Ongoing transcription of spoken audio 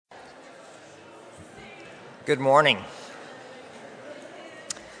Good morning.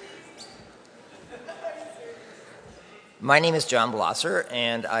 My name is John Blosser,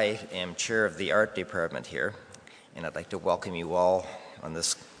 and I am chair of the art department here. And I'd like to welcome you all on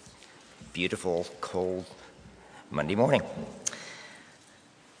this beautiful, cold Monday morning.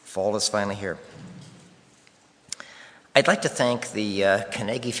 Fall is finally here. I'd like to thank the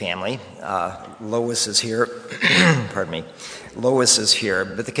Carnegie family. Lois is here. Pardon me. Lois is here,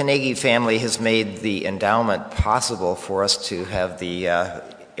 but the Carnegie family has made the endowment possible for us to have the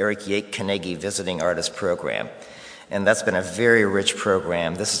Eric Yake Carnegie Visiting Artist Program. And that's been a very rich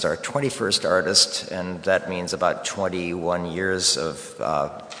program. This is our 21st artist, and that means about 21 years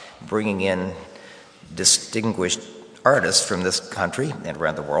of bringing in distinguished artists from this country and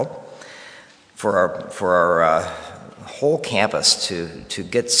around the world for our whole campus to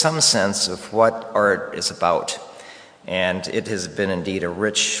get some sense of what art is about. And it has been indeed a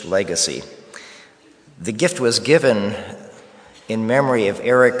rich legacy. The gift was given in memory of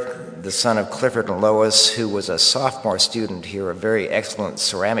Eric, the son of Clifford and Lois, who was a sophomore student here, a very excellent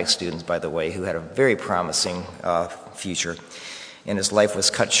ceramic student, by the way, who had a very promising future. And his life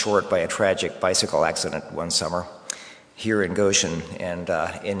was cut short by a tragic bicycle accident one summer here in Goshen. And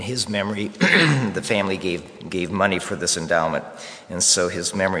in his memory, the family gave money for this endowment. And so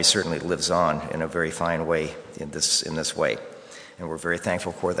his memory certainly lives on in a very fine way in this way. And we're very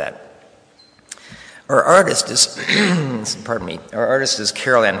thankful for that. Our artist is, our artist is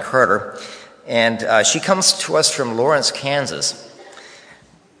Carol Ann Carter, and she comes to us from Lawrence, Kansas,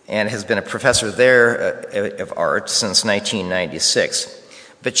 and has been a professor there of art since 1996.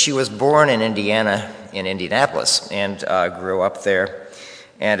 But she was born in Indiana, in Indianapolis, and grew up there,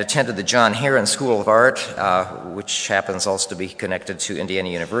 and attended the John Herron School of Art, which happens also to be connected to Indiana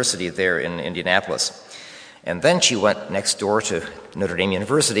University there in Indianapolis. And then she went next door to Notre Dame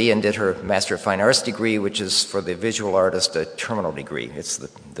University and did her Master of Fine Arts degree, which is for the visual artist a terminal degree. It's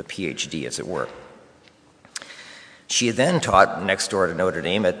the PhD, as it were. She then taught next door to Notre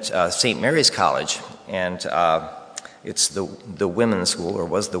Dame at St. Mary's College, and it's the women's school, or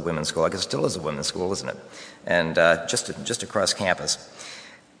was the women's school. I guess it still is a women's school, isn't it? And just across campus.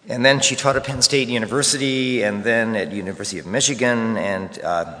 And then she taught at Penn State University, and then at University of Michigan, and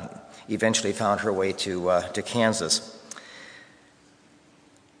eventually found her way to Kansas.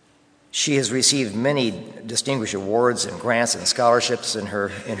 She has received many distinguished awards and grants and scholarships in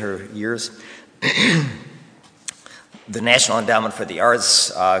her years. The National Endowment for the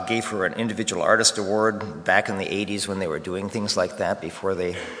Arts gave her an Individual Artist Award back in the 80s when they were doing things like that before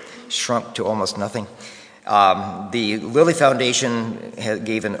they shrunk to almost nothing. The Lilly Foundation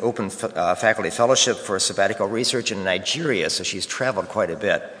gave an open faculty fellowship for sabbatical research in Nigeria, so she's traveled quite a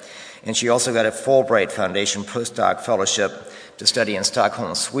bit. And she also got a Fulbright Foundation postdoc fellowship to study in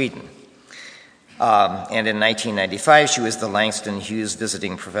Stockholm, Sweden. And in 1995, she was the Langston Hughes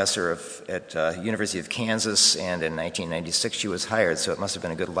Visiting Professor at University of Kansas, and in 1996 she was hired, so it must have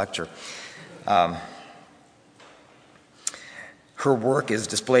been a good lecture. Her work is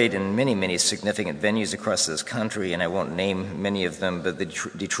displayed in many, many significant venues across this country, and I won't name many of them, but the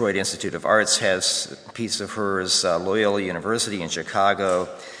Detroit Institute of Arts has a piece of hers, Loyola University in Chicago.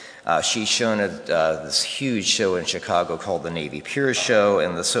 She's shown at this huge show in Chicago called the Navy Pier Show,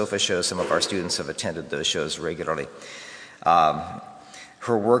 and the SOFA Show. Some of our students have attended those shows regularly.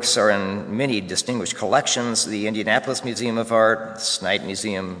 Her works are in many distinguished collections: the Indianapolis Museum of Art, Snide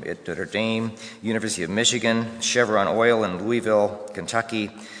Museum at Notre Dame, University of Michigan, Chevron Oil in Louisville,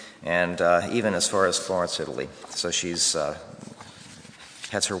 Kentucky, and even as far as Florence, Italy. So she's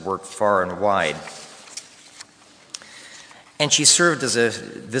has her work far and wide. And she served as a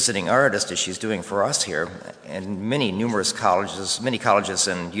visiting artist, as she's doing for us here, in numerous colleges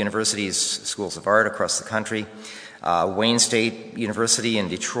and universities, schools of art across the country. Wayne State University in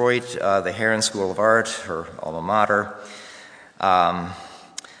Detroit, the Herron School of Art, her alma mater.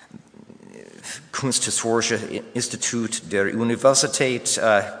 Kunsthistorische Institut der Universität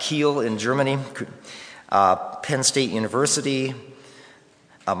Kiel in Germany, Penn State University,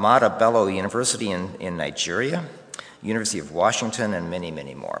 Ahmadu Bello University in Nigeria, University of Washington, and many,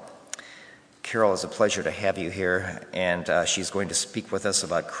 many more. Carol, it's a pleasure to have you here, and she's going to speak with us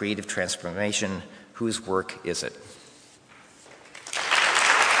about creative transformation. Whose work is it?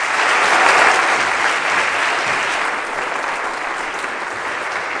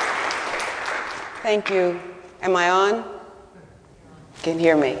 Thank you. Am I on? You can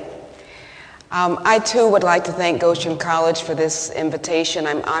hear me. I too would like to thank Goshen College for this invitation.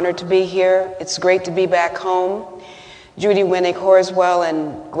 I'm honored to be here. It's great to be back home. Judy Winnick Horswell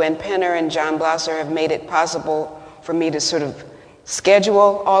and Gwen Penner and John Blosser have made it possible for me to sort of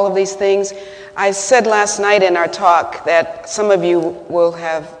schedule all of these things. I said last night in our talk that some of you will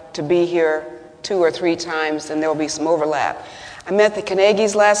have to be here 2 or 3 times and there will be some overlap. I met the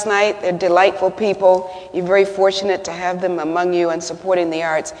Carnegies last night. They're delightful people. You're very fortunate to have them among you and supporting the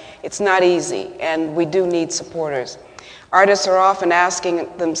arts. It's not easy, and we do need supporters. Artists are often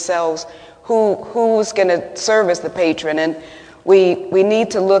asking themselves, who's going to serve as the patron? And we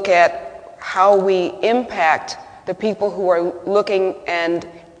need to look at how we impact the people who are looking and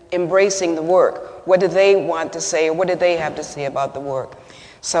embracing the work. What do they want to say, or what do they have to say about the work?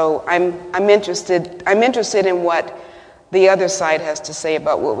 So I'm interested in what the other side has to say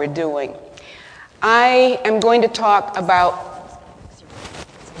about what we're doing. I am going to talk about.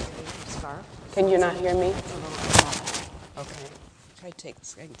 Can you not hear me? Okay. I can take the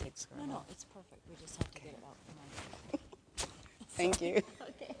scarf. No, it's perfect. We just have to get it out. Thank you.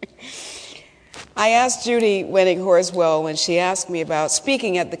 Okay. I asked Judy Wenning-Horswell when she asked me about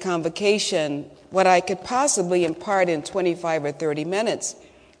speaking at the Convocation what I could possibly impart in 25 or 30 minutes.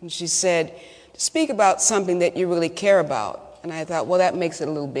 And she said, speak about something that you really care about. And I thought, well, that makes it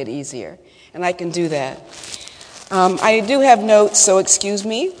a little bit easier. And I can do that. I do have notes, so excuse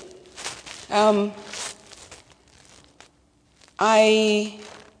me. I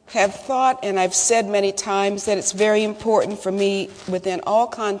have thought, and I've said many times, that it's very important for me within all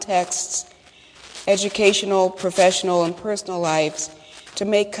contexts, educational, professional, and personal lives, to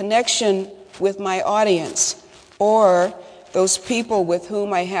make connection with my audience or those people with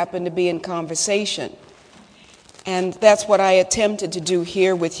whom I happen to be in conversation. And that's what I attempted to do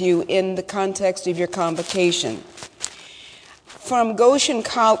here with you in the context of your convocation. From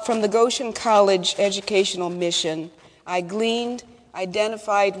the Goshen College educational mission, I gleaned,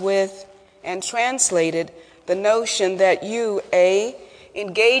 identified with, and translated the notion that you, A,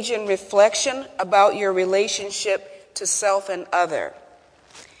 engage in reflection about your relationship to self and other.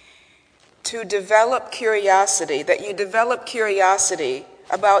 To develop curiosity, that you develop curiosity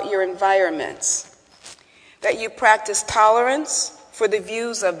about your environments, that you practice tolerance for the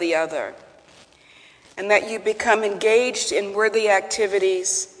views of the other, and that you become engaged in worthy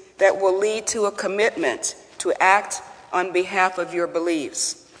activities that will lead to a commitment to act on behalf of your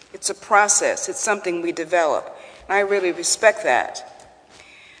beliefs. It's a process. It's something we develop, and I really respect that.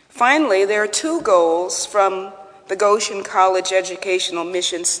 Finally, there are 2 goals from the Goshen College Educational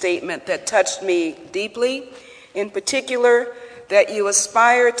Mission Statement that touched me deeply. In particular, that you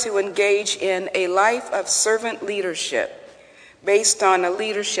aspire to engage in a life of servant leadership based on a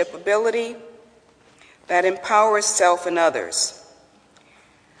leadership ability that empowers self and others.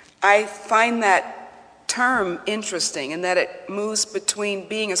 I find that term interesting in that it moves between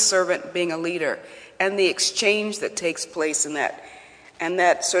being a servant, being a leader, and the exchange that takes place in that, and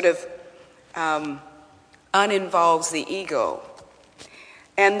that sort of uninvolves the ego.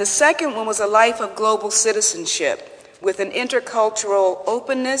 And the second one was a life of global citizenship with an intercultural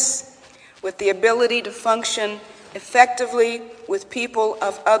openness, with the ability to function effectively with people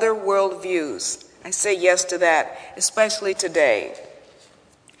of other worldviews. I say yes to that, especially today.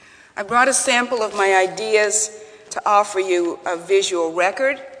 I brought a sample of my ideas to offer you a visual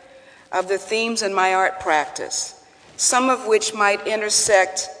record of the themes in my art practice, some of which might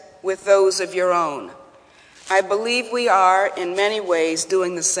intersect with those of your own. I believe we are, in many ways,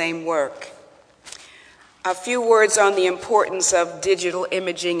 doing the same work. A few words on the importance of digital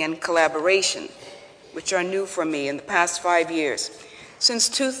imaging and collaboration, which are new for me in the past 5 years. Since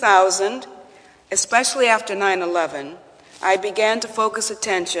 2000, especially after 9/11, I began to focus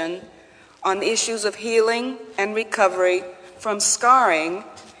attention on issues of healing and recovery from scarring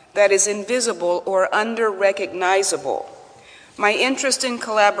that is invisible or under-recognizable. My interest in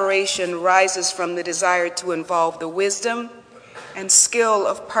collaboration rises from the desire to involve the wisdom and skill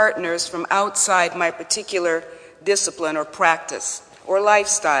of partners from outside my particular discipline or practice or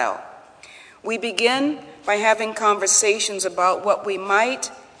lifestyle. We begin by having conversations about what we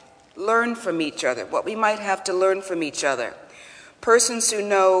might learn from each other, what we might have to learn from each other. Persons who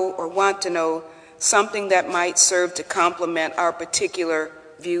know or want to know something that might serve to complement our particular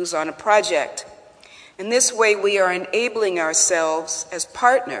views on a project. In this way, we are enabling ourselves as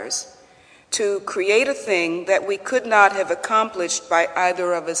partners to create a thing that we could not have accomplished by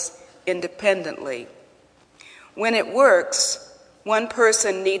either of us independently. When it works, one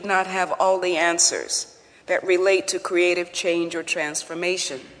person need not have all the answers that relate to creative change or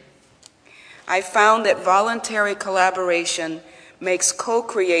transformation. I found that voluntary collaboration makes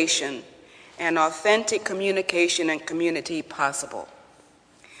co-creation and authentic communication and community possible.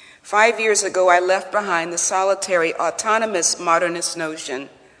 5 years ago, I left behind the solitary, autonomous modernist notion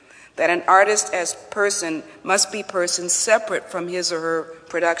that an artist as person must be person separate from his or her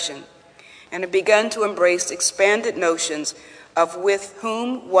production, and have begun to embrace expanded notions of with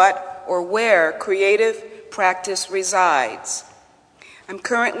whom, what, or where creative practice resides. I'm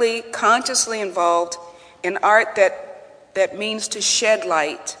currently consciously involved in art that means to shed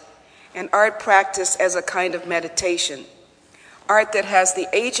light, and art practice as a kind of meditation. Art that has the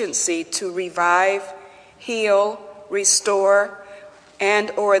agency to revive, heal, restore,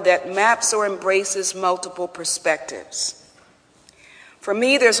 and or that maps or embraces multiple perspectives. For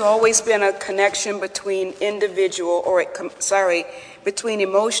me, there's always been a connection between between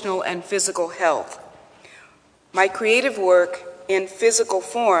emotional and physical health. My creative work in physical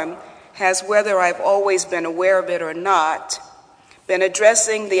form has, whether I've always been aware of it or not, been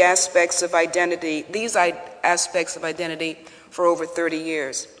addressing the aspects of identity, these aspects of identity, for over 30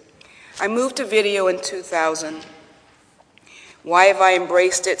 years. I moved to video in 2000. Why have I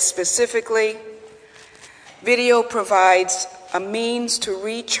embraced it specifically? Video provides a means to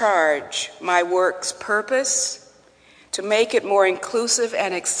recharge my work's purpose, to make it more inclusive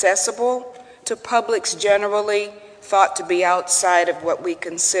and accessible to publics generally thought to be outside of what we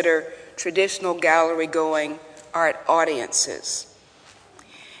consider traditional gallery-going art audiences.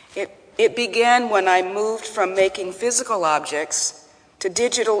 It began when I moved from making physical objects to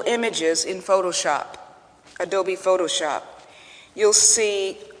digital images in Photoshop, Adobe Photoshop. You'll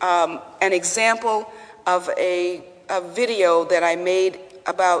see an example of a video that I made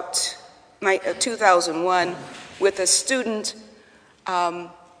about 2001 with a student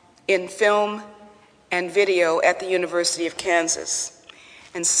in film and video at the University of Kansas.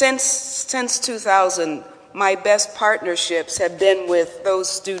 And since 2000, my best partnerships have been with those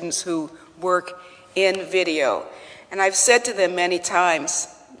students who work in video. And I've said to them many times,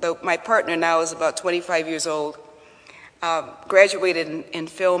 though my partner now is about 25 years old, graduated in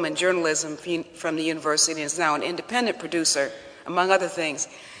film and journalism from the university and is now an independent producer, among other things.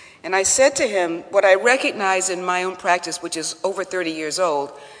 And I said to him, what I recognize in my own practice, which is over 30 years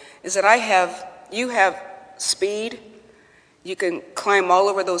old, is that you have speed, you can climb all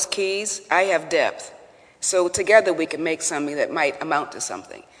over those keys, I have depth. So together we can make something that might amount to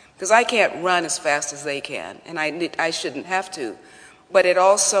something. Because I can't run as fast as they can, and I shouldn't have to. But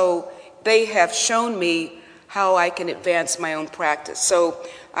they have shown me how I can advance my own practice. So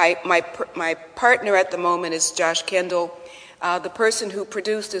my partner at the moment is Josh Kendall. The person who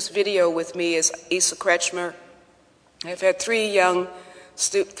produced this video with me is Isa Kretschmer. I've had three young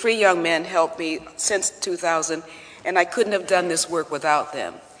men help me since 2000, and I couldn't have done this work without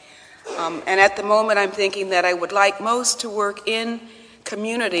them. And at the moment, I'm thinking that I would like most to work in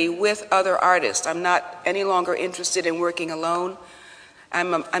community with other artists. I'm not any longer interested in working alone.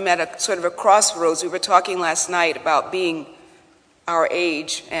 I'm at a sort of a crossroads. We were talking last night about being our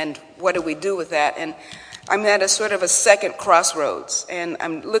age and what do we do with that. And I'm at a sort of a second crossroads, and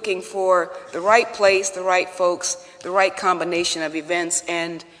I'm looking for the right place, the right folks, the right combination of events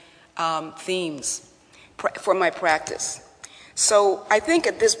and themes for my practice. So I think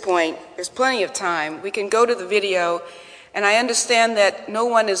at this point, there's plenty of time. We can go to the video, and I understand that no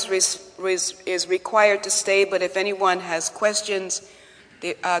one is required to stay, but if anyone has questions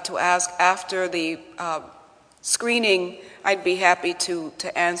to ask after the screening, I'd be happy to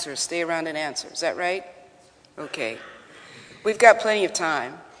answer, stay around and answer. Is that right? Okay. We've got plenty of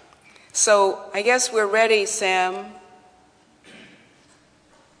time. So I guess we're ready, Sam.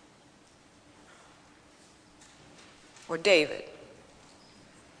 Or David.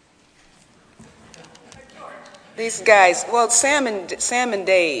 These guys, well, Sam and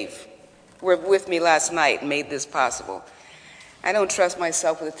Dave were with me last night and made this possible. I don't trust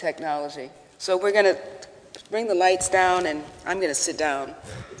myself with the technology. So we're going to bring the lights down, and I'm going to sit down.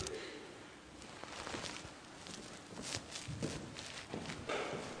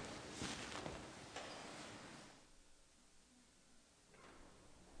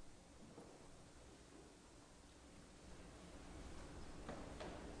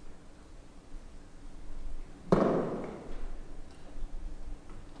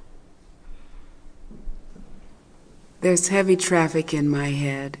 There's heavy traffic in my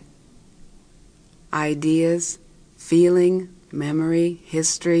head. Ideas, feeling, memory,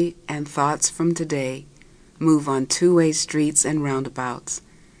 history, and thoughts from today move on two-way streets and roundabouts.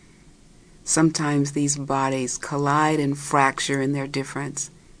 Sometimes these bodies collide and fracture in their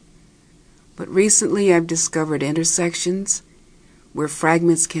difference. But recently I've discovered intersections where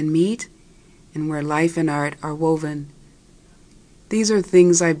fragments can meet and where life and art are woven. These are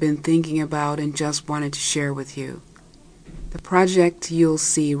things I've been thinking about and just wanted to share with you. The project you'll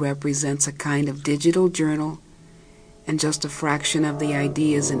see represents a kind of digital journal and just a fraction of the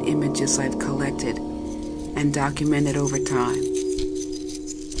ideas and images I've collected and documented over time.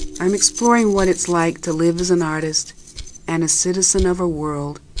 I'm exploring what it's like to live as an artist and a citizen of a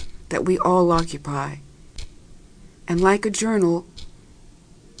world that we all occupy. And like a journal,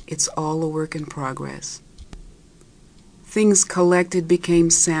 it's all a work in progress. Things collected became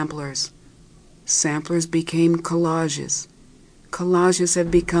samplers. Samplers became collages. Collages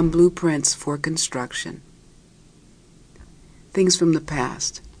have become blueprints for construction. Things from the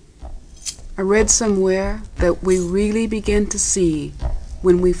past. I read somewhere that we really begin to see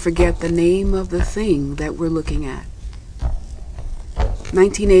when we forget the name of the thing that we're looking at.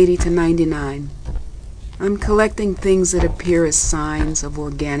 1980 to 99. I'm collecting things that appear as signs of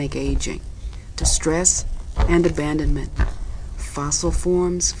organic aging, distress, and abandonment. Fossil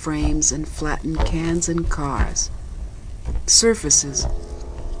forms, frames, and flattened cans and cars. Surfaces,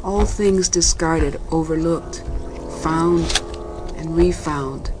 all things discarded, overlooked, found and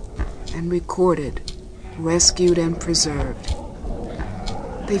refound, and recorded, rescued and preserved.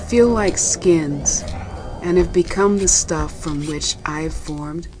 They feel like skins and have become the stuff from which I've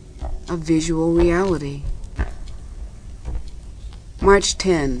formed a visual reality. March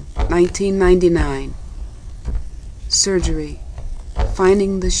 10, 1999. Surgery.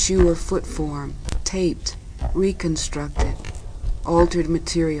 Finding the shoe or foot form, taped, reconstructed, altered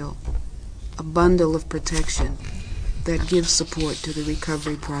material, a bundle of protection that gives support to the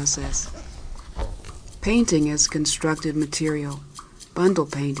recovery process. Painting as constructed material, bundle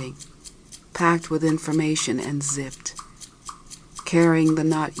painting, packed with information and zipped, carrying the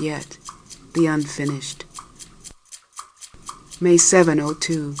not yet, the unfinished. May 7,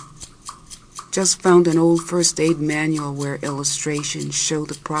 02. Just found an old first aid manual where illustrations show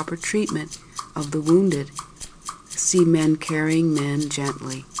the proper treatment of the wounded. See men carrying men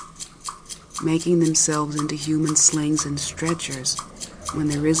gently, making themselves into human slings and stretchers when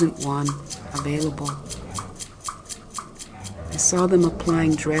there isn't one available. I saw them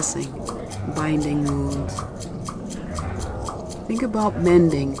applying dressing, binding wounds. Think about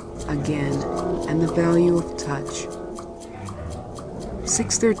mending again and the value of touch.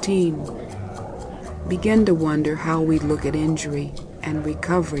 6:13. Begin to wonder how we look at injury and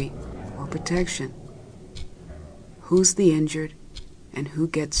recovery or protection. Who's the injured and who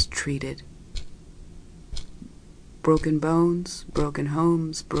gets treated? Broken bones, broken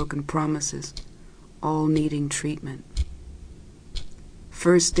homes, broken promises, all needing treatment.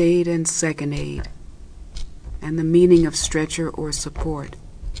 First aid and second aid, and the meaning of stretcher or support,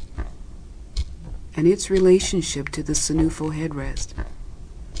 and its relationship to the Sinufo headrest,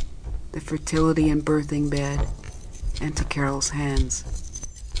 the fertility and birthing bed, and to Carol's hands.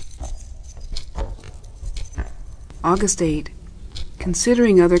 August 8,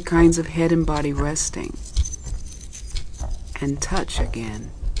 considering other kinds of head and body resting, and touch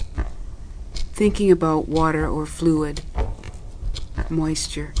again, thinking about water or fluid,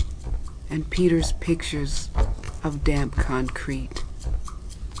 moisture, and Peter's pictures of damp concrete.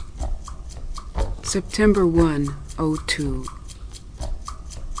 September 1, 02.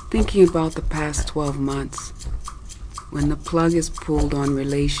 Thinking about the past 12 months, when the plug is pulled on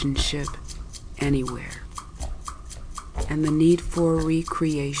relationship anywhere, and the need for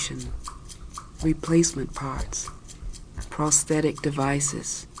recreation, replacement parts, prosthetic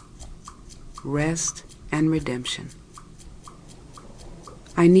devices, rest and redemption.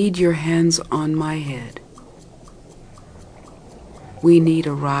 I need your hands on my head. We need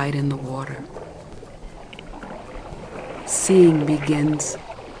a ride in the water. Seeing begins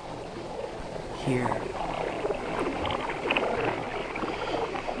here.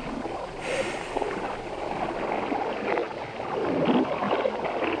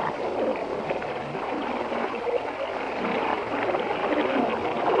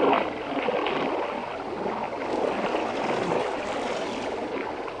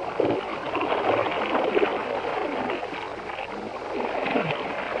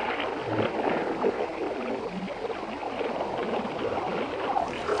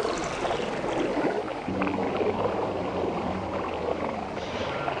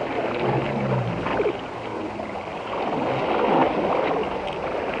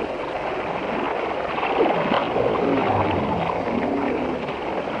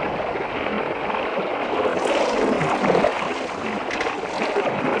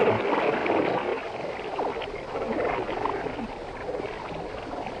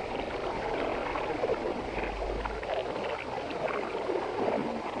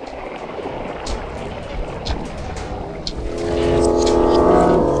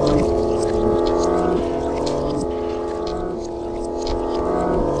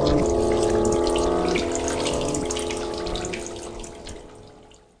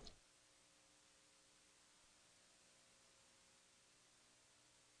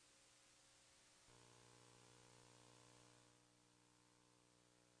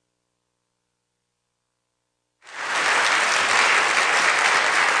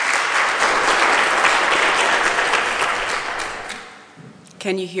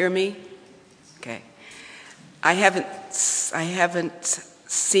 Can you hear me? Okay. I haven't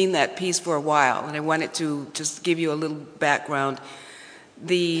seen that piece for a while, and I wanted to just give you a little background.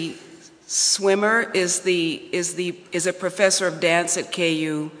 The swimmer is a professor of dance at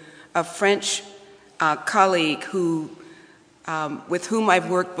KU, a French colleague with whom I've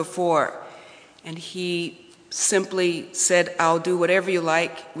worked before, and he simply said, "I'll do whatever you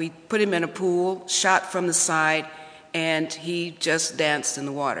like." We put him in a pool, shot from the side, and he just danced in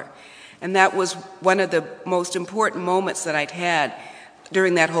the water. And that was one of the most important moments that I'd had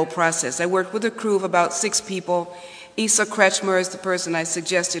during that whole process. I worked with a crew of about 6 people. Isa Kretschmer is the person I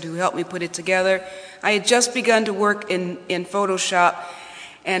suggested who helped me put it together. I had just begun to work in Photoshop,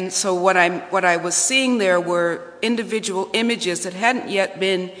 and so what I was seeing there were individual images that hadn't yet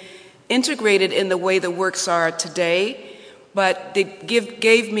been integrated in the way the works are today, but they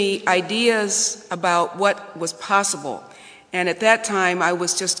gave me ideas about what was possible. And at that time, I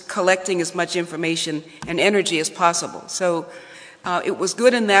was just collecting as much information and energy as possible. So it was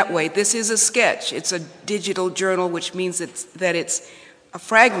good in that way. This is a sketch. It's a digital journal, which means that it's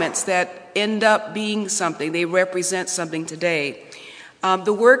fragments that end up being something. They represent something today.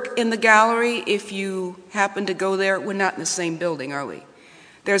 The work in the gallery, if you happen to go there, we're not in the same building, are we?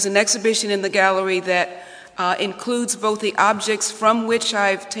 There's an exhibition in the gallery that includes both the objects from which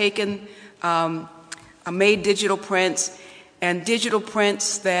I've taken, made digital prints, and digital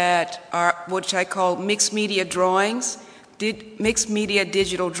prints that are which I call mixed media drawings, mixed media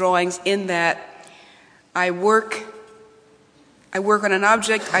digital drawings, in that I work on an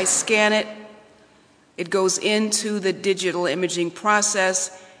object, I scan it, it goes into the digital imaging process.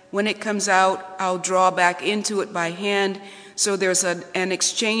 When it comes out, I'll draw back into it by hand. So there's an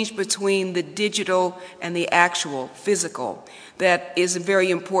exchange between the digital and the actual, physical, that is very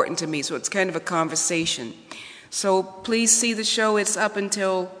important to me. So it's kind of a conversation. So please see the show. It's up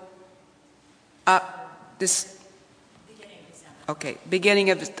until this. Beginning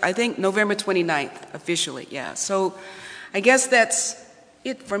of, I think, November 29th, officially, yeah. So I guess that's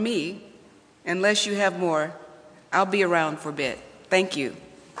it for me. Unless you have more, I'll be around for a bit. Thank you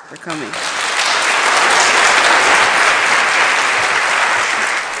for coming.